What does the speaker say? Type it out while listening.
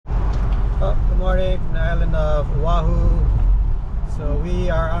Waianae from the island of Oahu. So we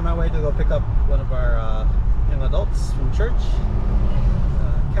are on our way to go pick up one of our young adults from church.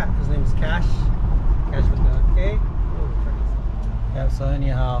 His name is Cash. Cash with the K. Yeah, so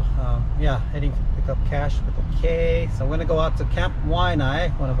anyhow, yeah, heading to pick up Cash with the K. So we're gonna go out to Camp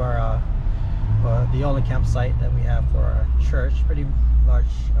Waianae, one of our the only campsite that we have for our church. Pretty large,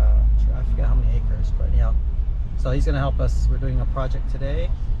 I forget how many acres, but anyhow. So he's gonna help us. We're doing a project today.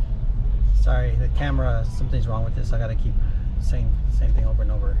 Sorry, the camera, something's wrong with this. I gotta keep saying the same thing over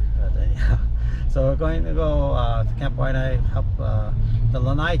and over. Anyhow. So we're going to go to Camp Waianae, help the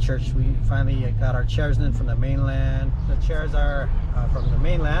Lanai Church. We finally got our chairs in from the mainland. The chairs are from the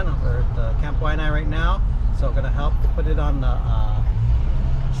mainland. We're at the Camp Waianae right now. So we're gonna help put it on the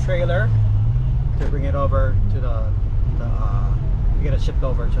trailer to bring it over to we get it shipped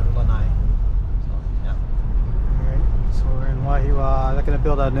over to Lanai. So yeah. Alright, so we're in Waihu. They're gonna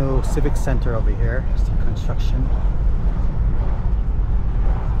build a new civic center over here. It's the construction.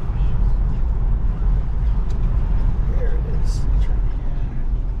 There it is.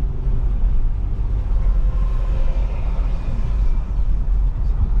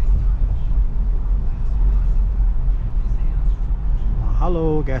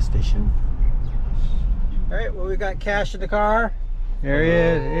 Mahalo gas station. Alright, well, we got Cash in the car. There he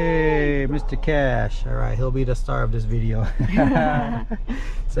is. Hey, Mr. Cash. Alright, he'll be the star of this video.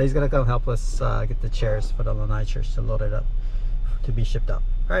 So he's gonna come help us get the chairs for the Lanai Church to load it up to be shipped up.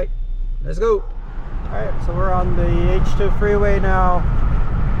 Alright, let's go. Alright, so we're on the H2 freeway now,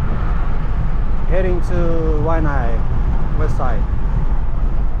 heading to Waianae, west side.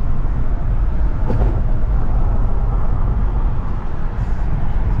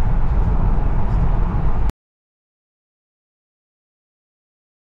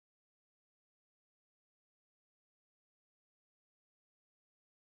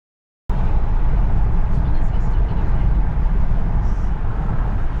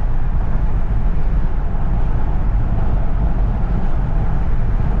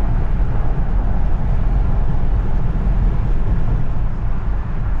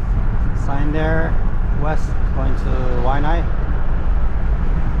 There, west, going to Waianae.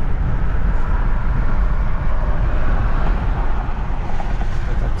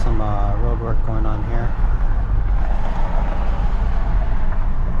 We got some road work going on here.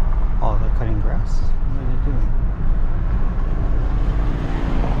 Oh, they're cutting grass. What are they doing?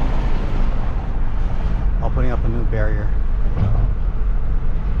 Oh, putting up a new barrier.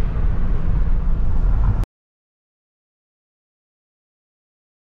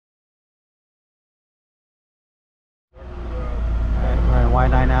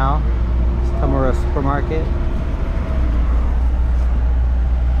 Waianae now. It's Tamura Supermarket.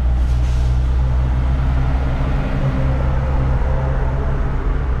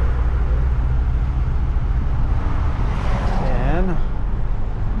 And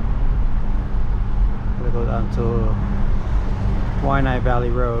I'm gonna go down to Waianae Valley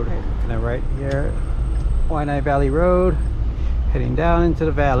Road. And then right here, Waianae Valley Road, heading down into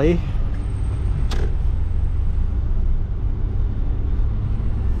the valley.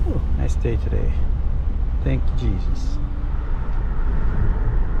 Nice day today. Thank you, Jesus.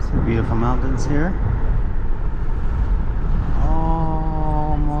 Some beautiful mountains here.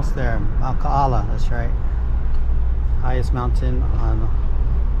 Almost there. Mount Kaala, that's right. Highest mountain on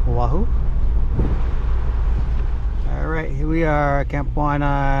Oahu. Alright, here we are at Camp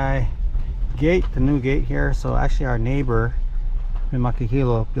Waianae gate, the new gate here. So actually our neighbor,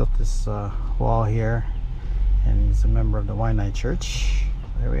 Makahilo, built this wall here. And he's a member of the Waianae Church.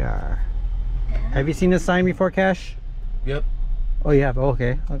 There we are. Have you seen this sign before, Cash? Yep. Oh, you have? Oh,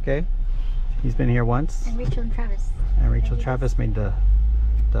 okay, okay. He's been here once. And Rachel and Travis. And Rachel and Travis made the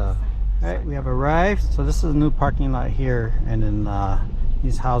Alright, we have arrived. So this is a new parking lot here, and then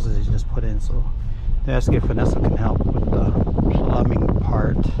these houses you just put in. So they asked if Vanessa can help with the plumbing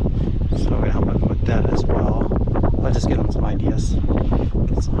part. So we're gonna help them with that as well. I'll just give them some ideas.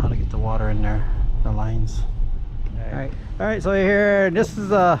 Get some how to get the water in there, the lines. Alright, so here, this is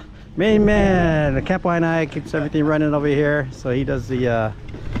the main man. The Camp Waianae keeps everything running over here. So he does the,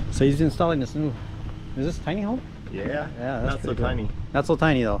 so he's installing this new, is this tiny home? Yeah, that's not so tiny. Not so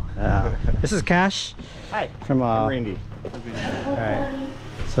tiny though. This is Cash. Hi, from I'm Randy. Alright,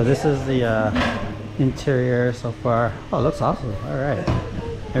 so this is the interior so far. Oh, it looks awesome. Alright.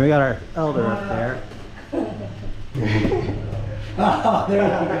 And we got our elder up there. Oh, there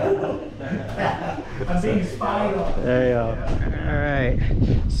you go. I'm being spied on. There you go. Alright,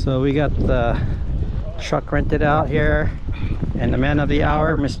 so we got the truck rented out here, and the man of the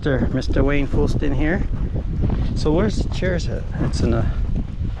hour, Mr. Wayne Fulston here. So where's the chairs at? It's in the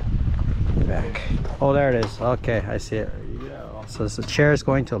back. Oh, there it is. Okay, I see it. So the chair is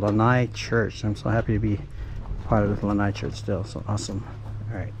going to Lanai Church. I'm so happy to be part of the Lanai Church still. So awesome.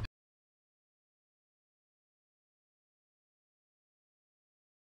 All right.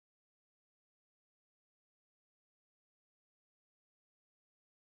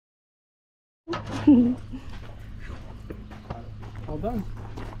 All done.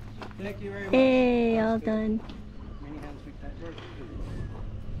 Thank you very much. Hey, all done. Many hands make that work.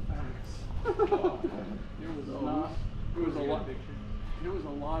 There was a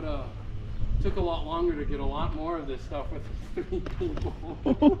lot of. Took a lot longer to get a lot more of this stuff with 3 people.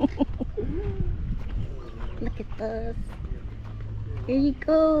 Look at this. Here you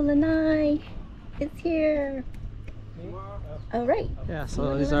go, Lanai. It's here. All right. Yeah,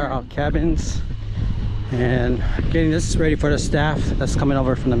 so these are our cabins, and getting this ready for the staff that's coming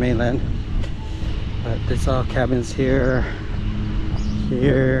over from the mainland. But it's all cabins here.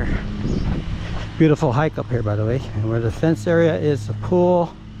 Beautiful hike up here, by the way. And where the fence area is the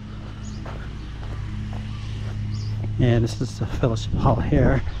pool. And this is the fellowship hall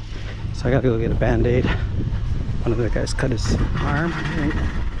here. So I gotta go get a band-aid. One of the guys cut his arm.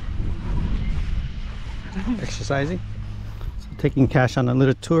 Exercising. So taking Cash on a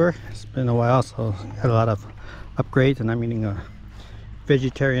little tour. It's been a while, so got a lot of upgrades, and I'm eating a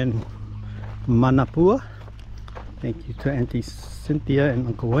vegetarian manapua. Thank you to Auntie Cynthia and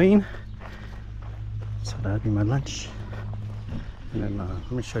Uncle Wayne. So that'll be my lunch. And then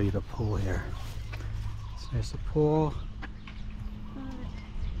let me show you the pool here. So there's the pool.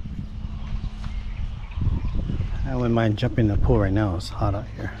 I wouldn't mind jumping in the pool right now. It's hot out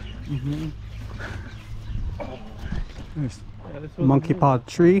here. There's monkey paw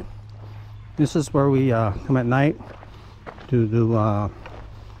tree. This is where we come at night to do our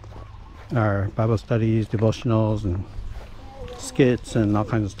Bible studies, devotionals, and skits, and all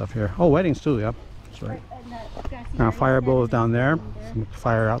kinds of stuff here. Oh, weddings too, yeah. That's right. Our fire bowl is down there. Some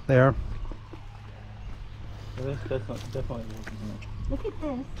fire out there. Definitely. Look at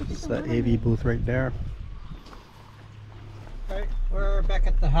this. It's the AV booth right there. Alright, we're back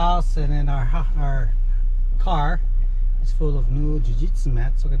at the house, and then our car is full of new jiu-jitsu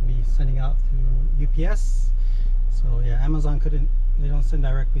mats. We're going to be sending out to UPS. So yeah, Amazon they don't send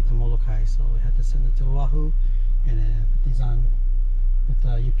directly to Molokai, so we had to send it to Oahu, and then put these on with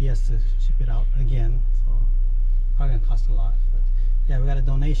UPS to ship it out again. So probably gonna cost a lot, but yeah, we got a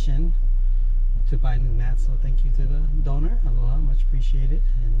donation to buy new mats, so thank you to the donor. Aloha, much appreciated.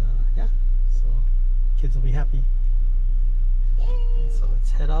 And yeah, so kids will be happy. And so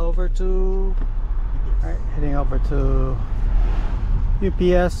let's head over to heading over to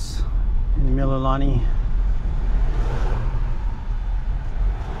UPS in Mililani.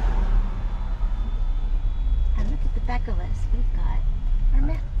 And look at the back of us. We've got our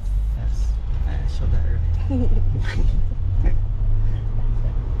mats. Yes, I showed that earlier.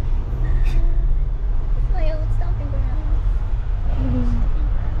 It's my old stomping ground.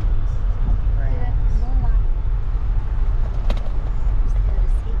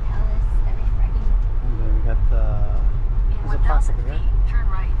 Turn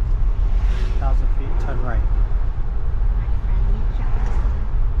right. 1,000 feet, turn right.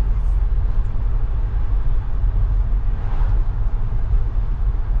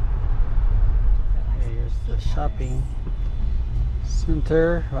 Okay, here's the shopping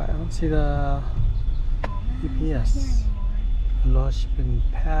center. Right, I don't see the UPS. Aloha Ship and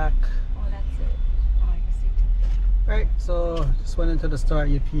Pack. Oh, that's it. Oh, I can see. Right, so just went into the store at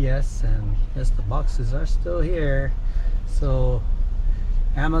UPS, and yes, the boxes are still here. So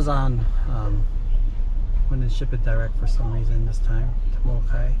Amazon wouldn't ship it direct for some reason this time to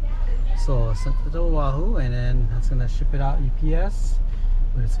Molokai. So I sent it to Oahu, and then that's gonna ship it out UPS.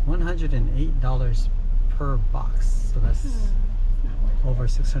 But it's $108 per box, so that's over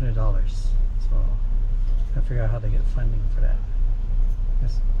 $600. So gotta figure out how to get funding for that.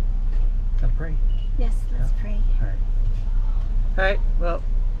 Yes, gotta pray. Yes, let's pray. All right. All right. Well,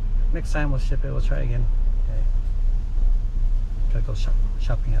 next time we'll ship it. We'll try again. Okay. Gotta go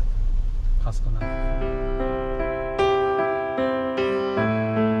shopping at Costco now.